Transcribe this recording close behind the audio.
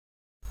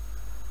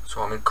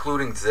So I'm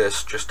including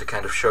this just to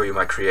kind of show you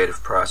my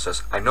creative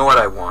process. I know what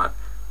I want.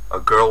 A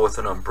girl with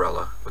an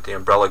umbrella, with the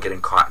umbrella getting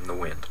caught in the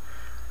wind.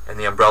 And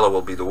the umbrella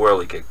will be the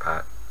whirligig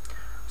part.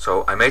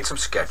 So I made some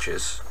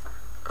sketches.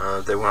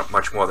 They weren't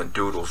much more than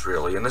doodles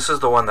really, and this is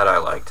the one that I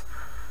liked.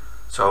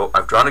 So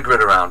I've drawn a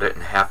grid around it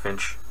in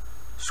 1/2-inch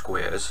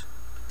squares.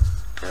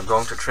 And I'm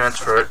going to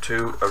transfer it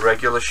to a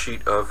regular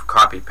sheet of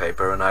copy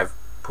paper, and I've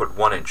put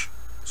 1-inch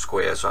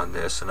squares on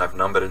this, and I've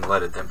numbered and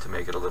lettered them to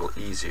make it a little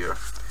easier.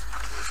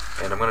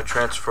 And I'm going to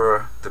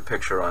transfer the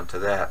picture onto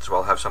that, so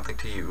I'll have something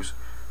to use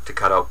to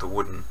cut out the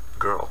wooden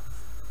girl.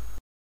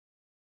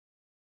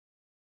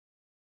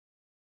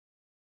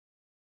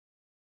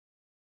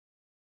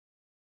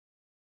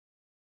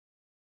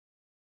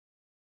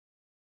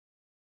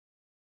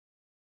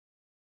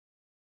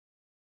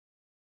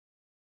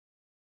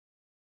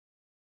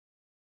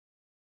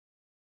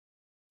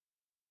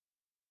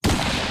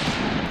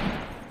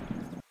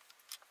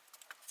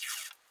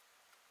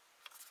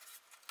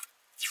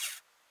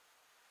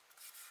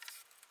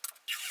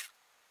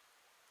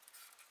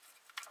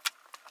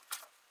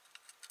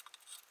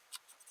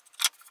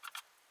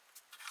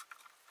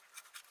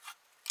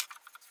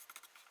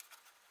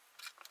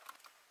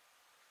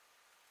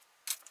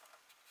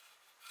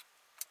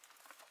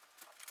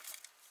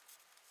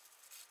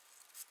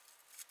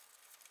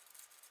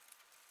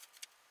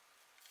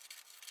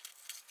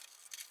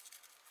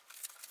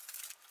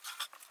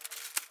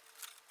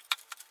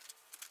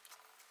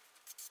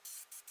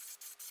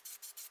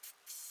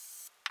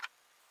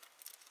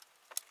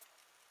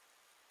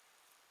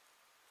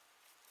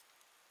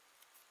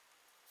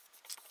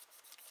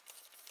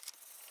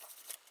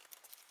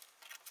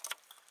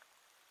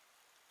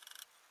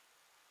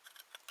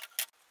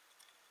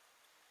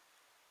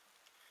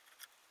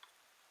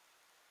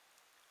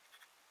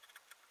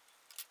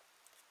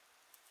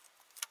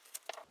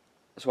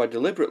 So I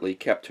deliberately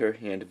kept her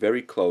hand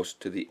very close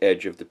to the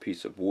edge of the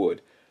piece of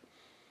wood,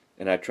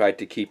 and I tried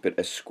to keep it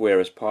as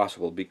square as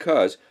possible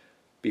because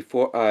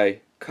before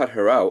I cut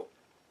her out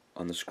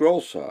on the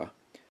scroll saw,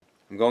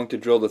 I'm going to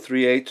drill the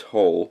 3/8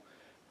 hole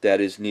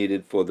that is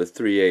needed for the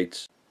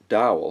 3/8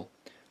 dowel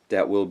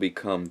that will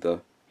become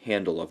the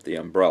handle of the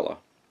umbrella.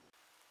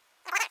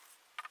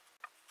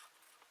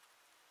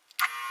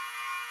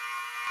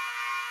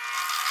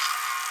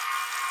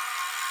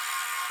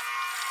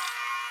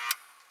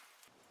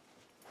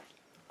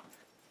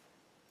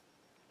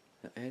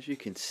 Now, as you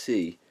can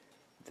see,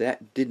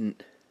 that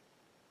didn't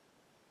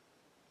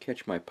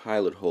catch my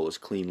pilot hole as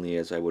cleanly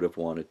as I would have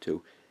wanted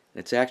to.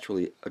 And it's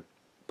actually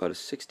about a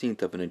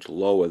 1/16 of an inch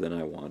lower than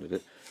I wanted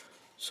it.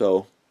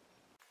 So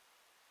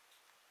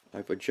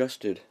I've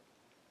adjusted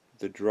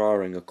the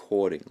drawing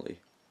accordingly.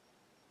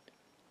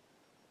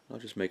 I'll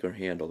just make her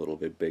hand a little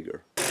bit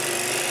bigger.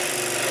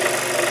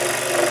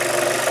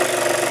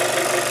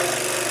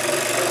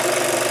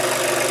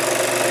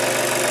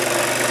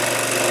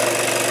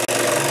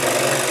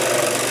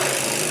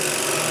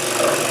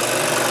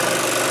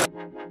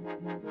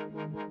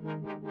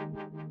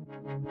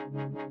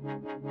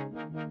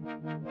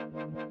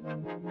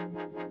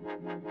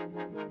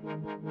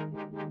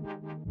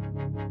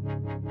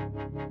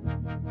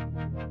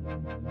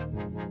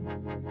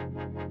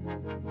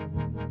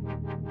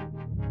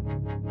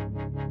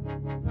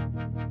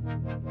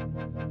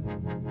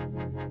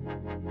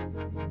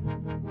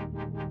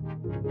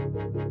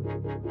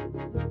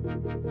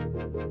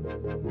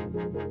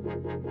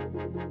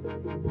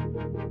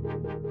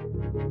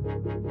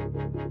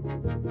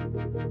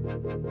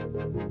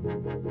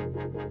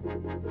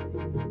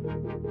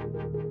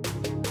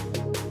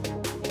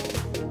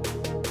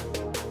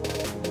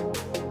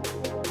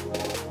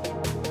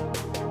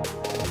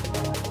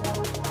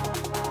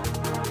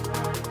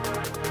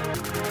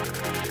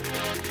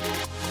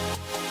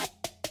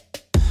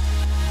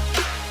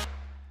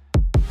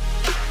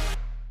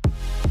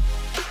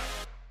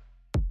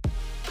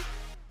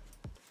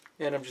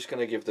 And I'm just going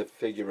to give the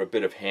figure a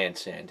bit of hand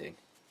sanding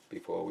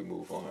before we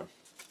move on.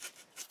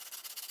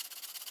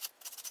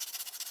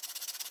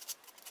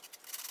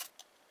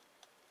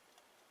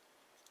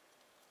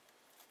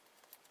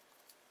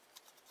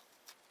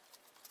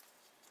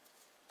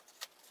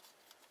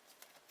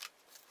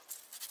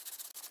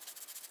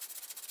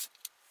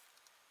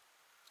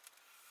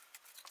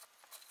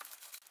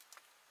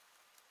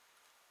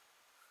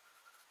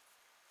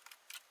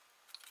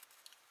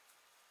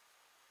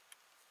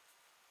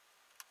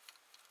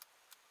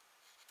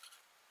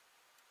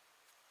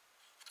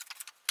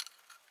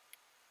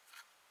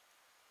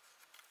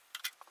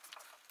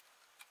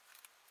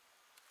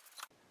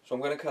 So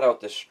I'm going to cut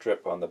out this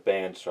strip on the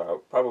bandsaw. It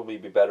would probably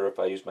be better if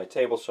I used my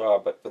table saw,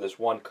 but for this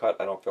one cut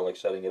I don't feel like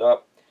setting it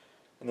up,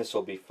 and this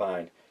will be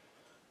fine.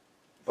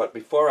 But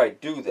before I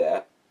do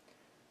that,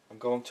 I'm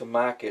going to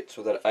mark it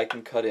so that I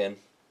can cut in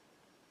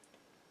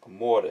a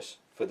mortise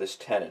for this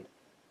tenon.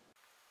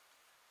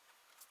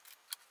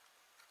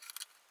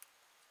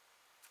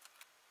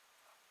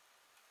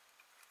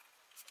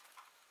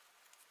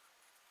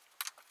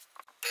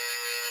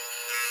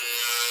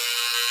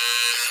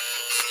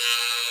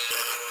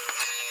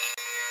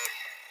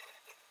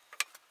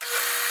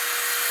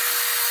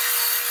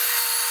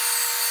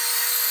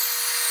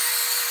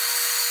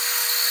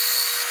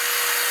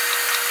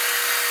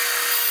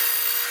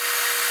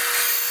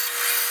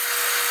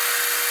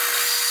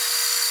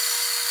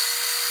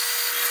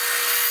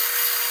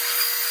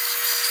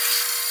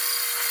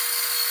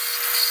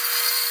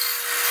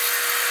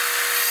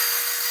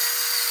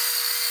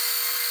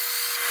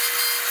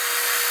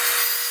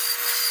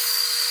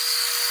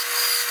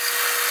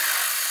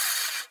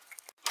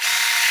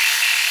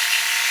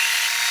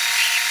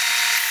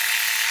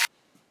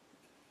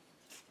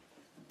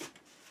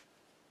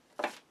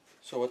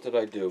 what did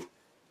I do?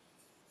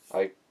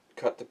 I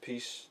cut the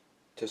piece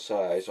to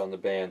size on the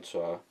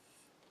bandsaw.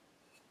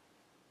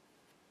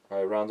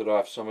 I rounded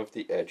off some of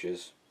the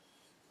edges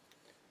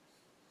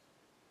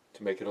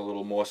to make it a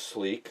little more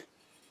sleek.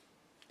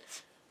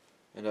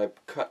 And I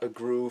cut a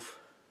groove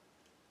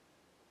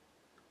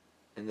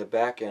in the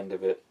back end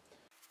of it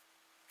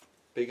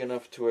big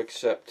enough to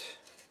accept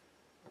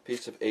a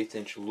piece of 1/8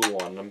 inch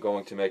luan. I'm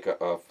going to make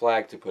a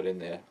flag to put in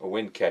there, a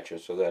wind catcher,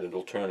 so that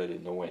it'll turn it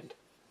in the wind.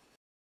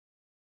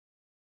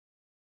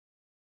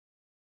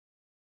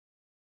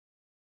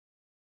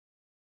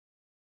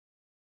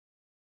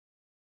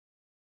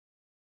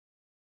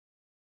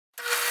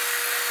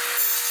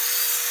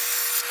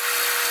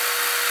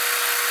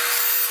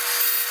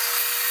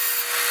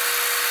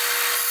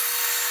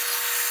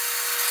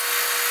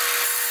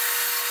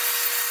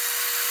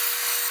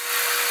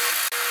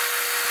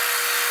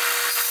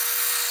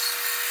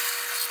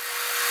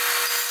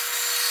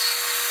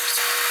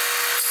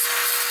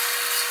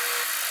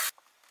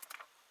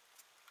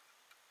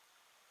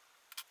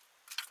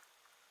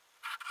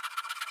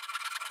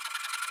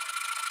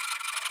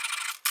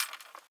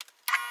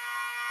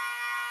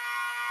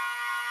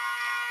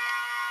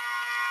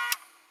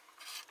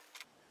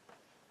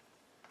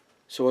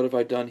 So what have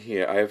I done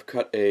here? I have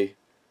cut a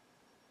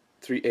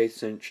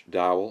 3/8 inch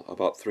dowel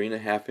about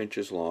 3.5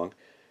 inches long,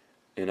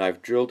 and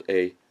I've drilled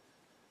a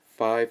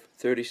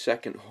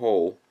 5/32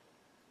 hole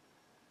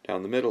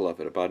down the middle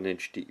of it, about 1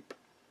 inch deep.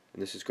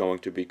 And this is going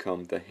to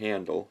become the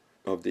handle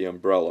of the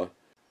umbrella,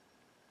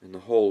 and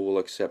the hole will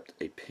accept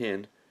a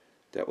pin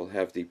that will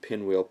have the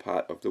pinwheel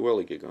part of the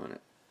whirligig on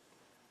it.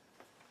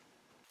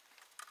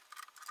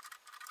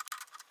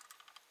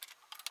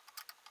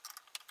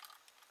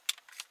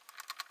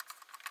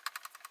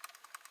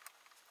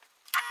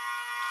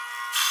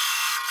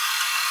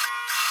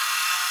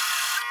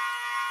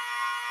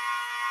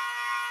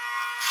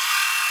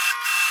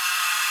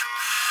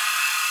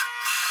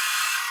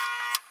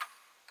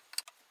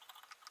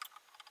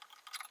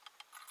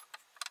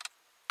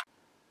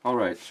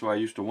 Alright, so I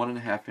used a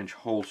 1.5 inch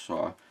hole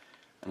saw,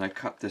 and I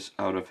cut this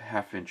out of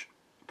 1/2 inch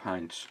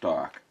pine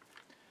stock.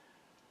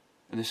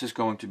 And this is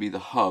going to be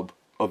the hub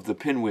of the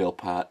pinwheel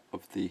part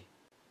of the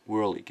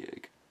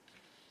whirligig.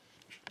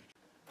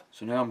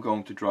 So now I'm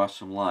going to draw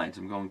some lines.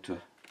 I'm going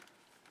to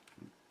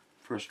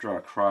first draw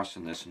a cross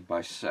in this and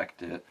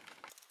bisect it.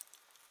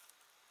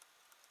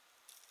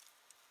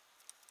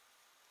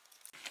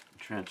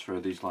 Transfer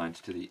these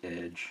lines to the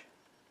edge.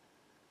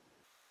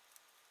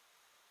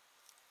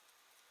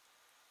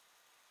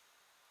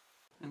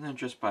 And then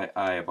just by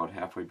eye, about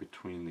halfway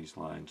between these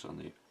lines on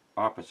the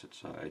opposite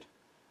side,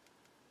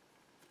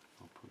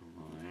 I'll put a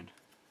line.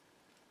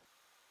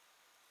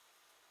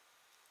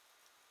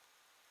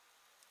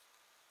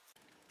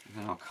 And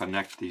then I'll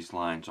connect these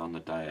lines on the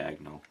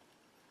diagonal.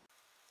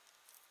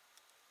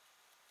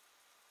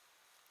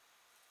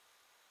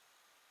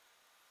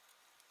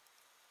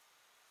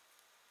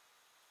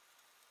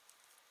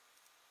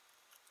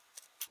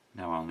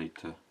 Now I'll need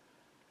to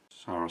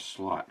saw a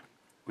slot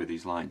where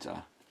these lines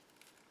are.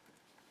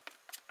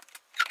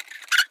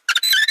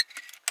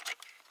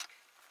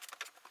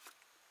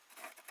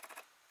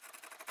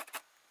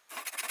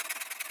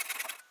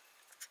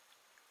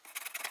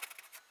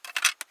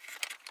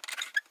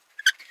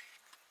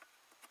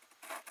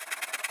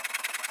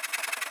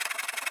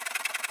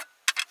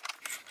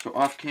 So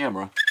off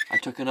camera, I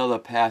took another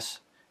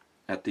pass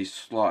at these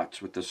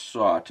slots with the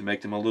saw to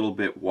make them a little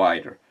bit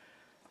wider.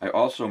 I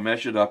also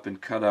measured up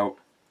and cut out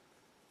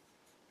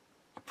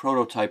a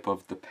prototype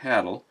of the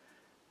paddle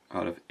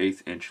out of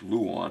 1/8 inch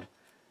luan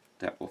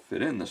that will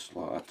fit in the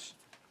slots,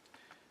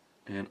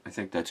 and I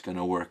think that's going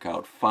to work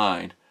out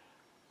fine.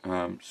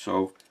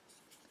 So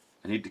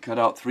I need to cut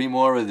out 3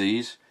 more of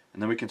these,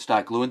 and then we can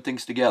start gluing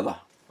things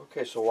together.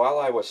 Okay, so while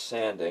I was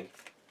sanding,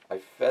 I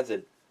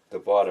feathered the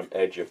bottom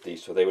edge of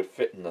these so they would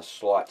fit in the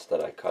slots that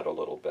I cut a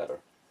little better.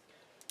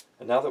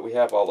 And now that we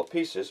have all the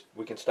pieces,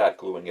 we can start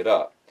gluing it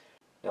up.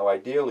 Now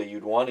ideally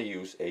you'd want to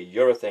use a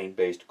urethane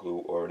based glue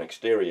or an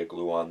exterior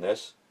glue on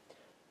this,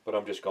 but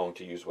I'm just going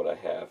to use what I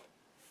have.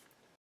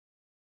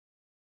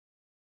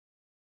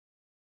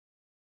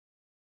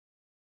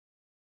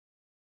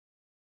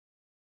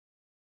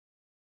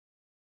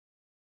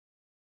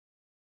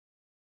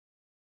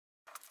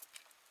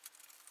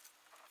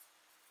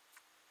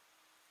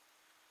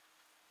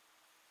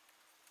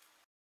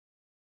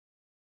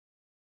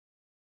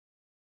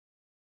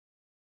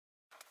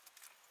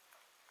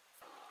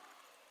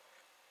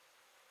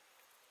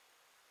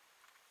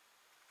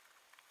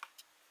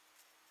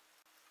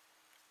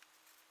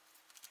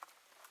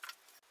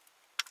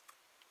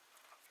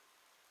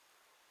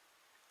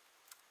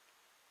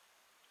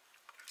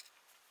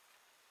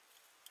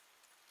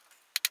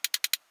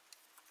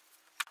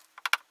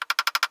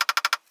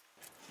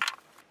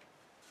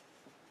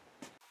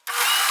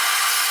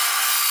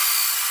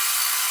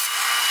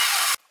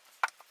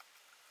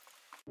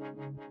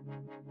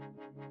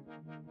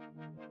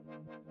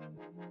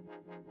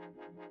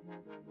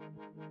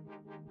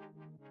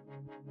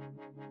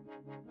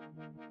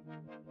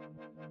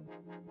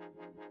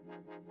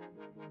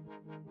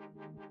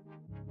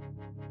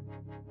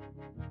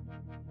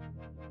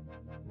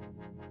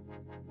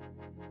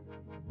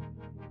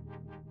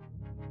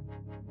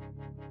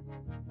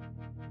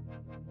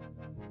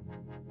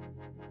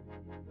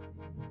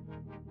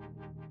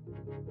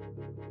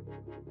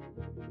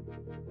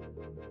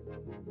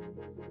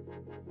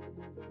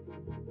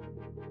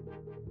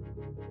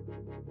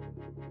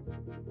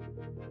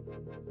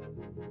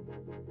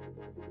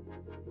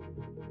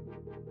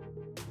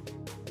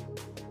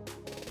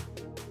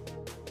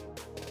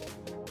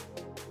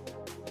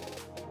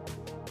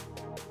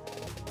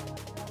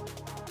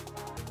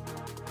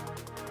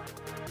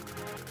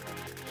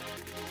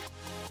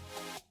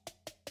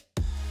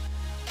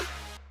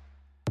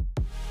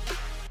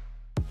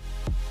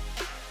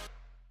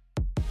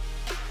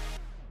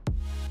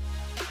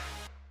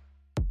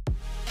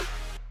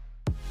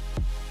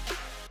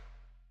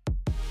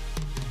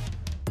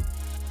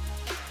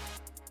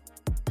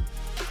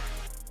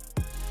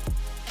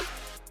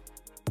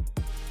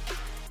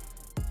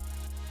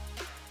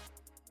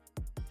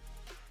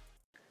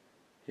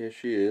 here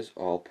she is,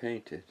 all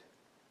painted.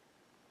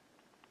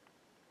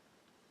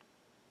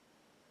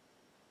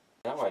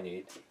 Now I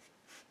need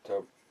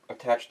to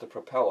attach the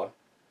propeller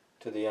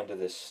to the end of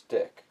this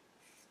stick.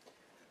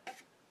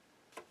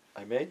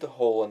 I made the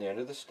hole in the end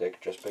of the stick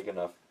just big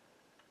enough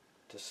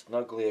to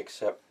snugly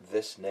accept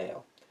this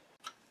nail.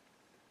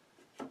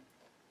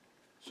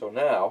 So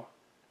now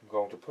I'm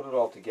going to put it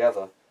all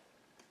together.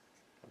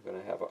 I'm going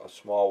to have a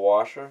small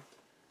washer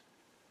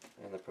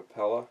and the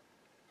propeller,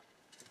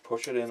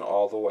 push it in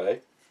all the way.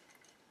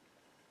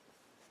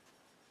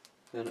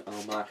 Then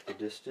I'll mark the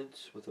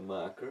distance with a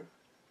marker.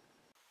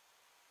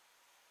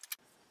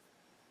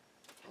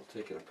 I'll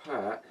take it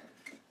apart.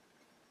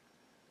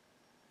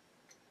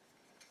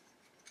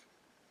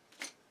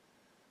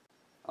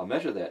 I'll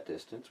measure that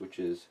distance, which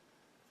is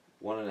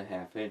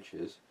 1.5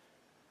 inches.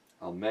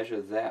 I'll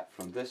measure that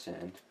from this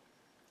end,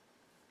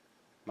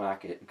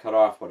 mark it, and cut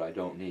off what I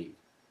don't need.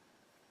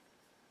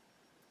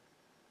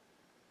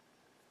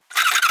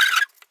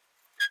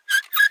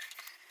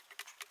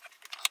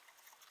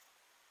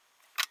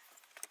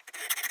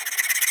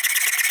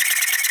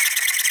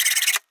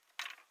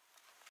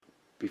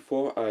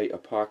 Before I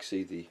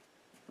epoxy the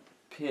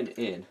pin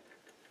in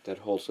that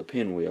holds the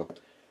pinwheel,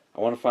 I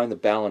want to find the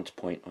balance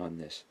point on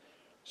this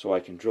so I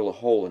can drill a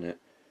hole in it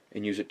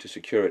and use it to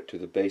secure it to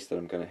the base that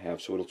I'm going to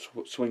have so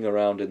it'll swing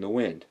around in the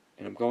wind.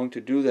 And I'm going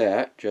to do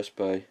that just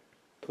by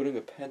putting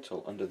a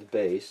pencil under the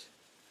base,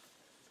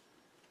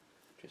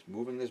 just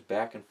moving this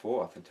back and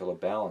forth until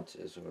it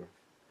balances or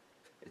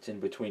it's in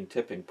between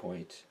tipping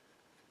points.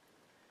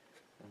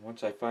 And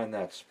once I find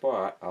that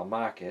spot, I'll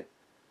mark it,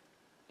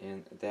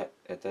 and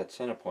at that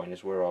center point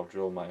is where I'll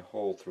drill my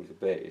hole through the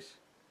base.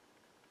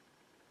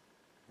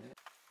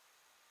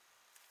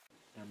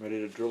 I'm ready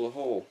to drill a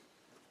hole.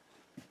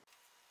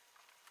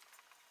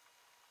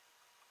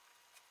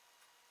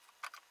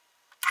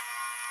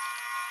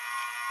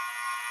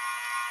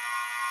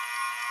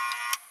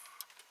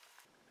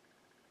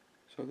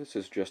 So this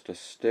is just a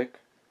stick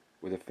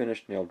with a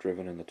finished nail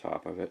driven in the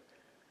top of it,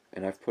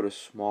 and I've put a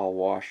small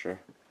washer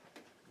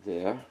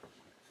there,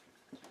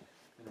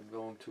 and I'm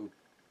going to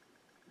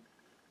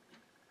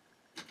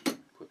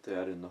put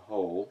that in the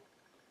hole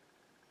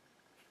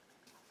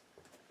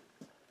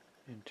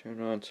and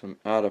turn on some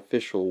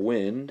artificial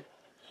wind.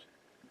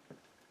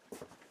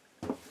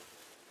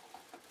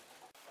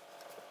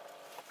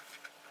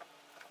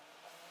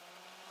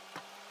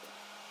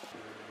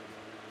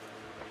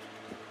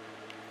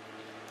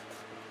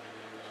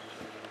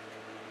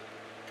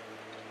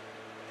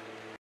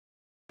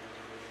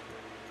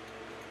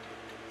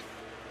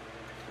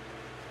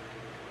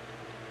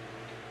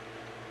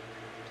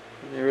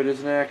 And there it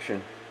is in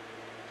action.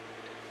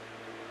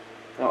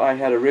 Now, I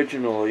had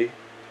originally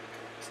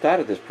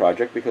started this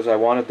project because I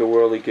wanted the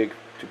Whirligig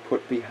to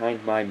put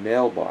behind my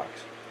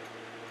mailbox.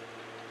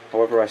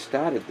 However, I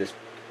started this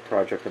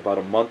project about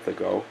a month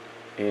ago,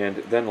 and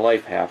then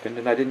life happened,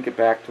 and I didn't get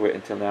back to it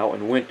until now,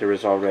 and winter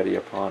is already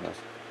upon us.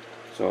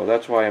 So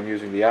that's why I'm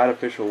using the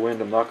artificial wind.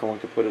 I'm not going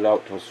to put it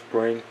out till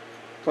spring.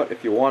 But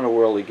if you want a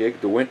Whirligig,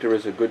 the winter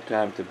is a good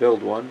time to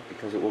build one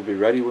because it will be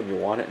ready when you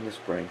want it in the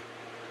spring.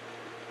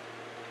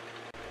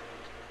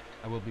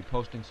 I will be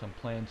posting some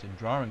plans and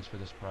drawings for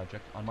this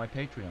project on my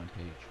Patreon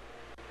page.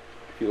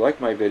 If you like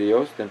my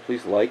videos, then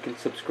please like and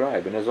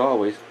subscribe, and as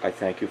always, I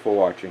thank you for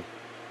watching.